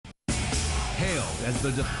Hailed as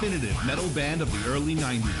the definitive metal band of the early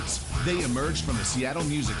 90s, they emerged from the Seattle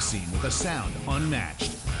music scene with a sound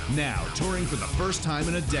unmatched. Now, touring for the first time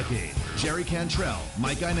in a decade, Jerry Cantrell,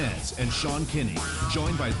 Mike Inez, and Sean Kinney,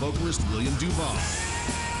 joined by vocalist William Duvall.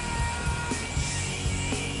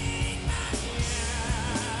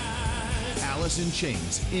 Alice in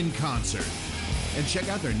Chains in concert. And check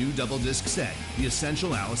out their new double disc set, The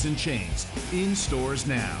Essential Alice in Chains, in stores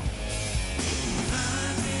now.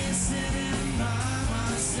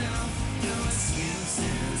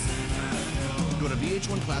 Go to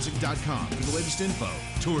VH1Classic.com for the latest info,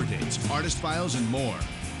 tour dates, artist files, and more.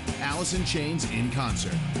 Alice in Chains in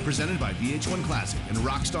concert, presented by VH1 Classic and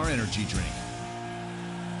Rockstar Energy Drink.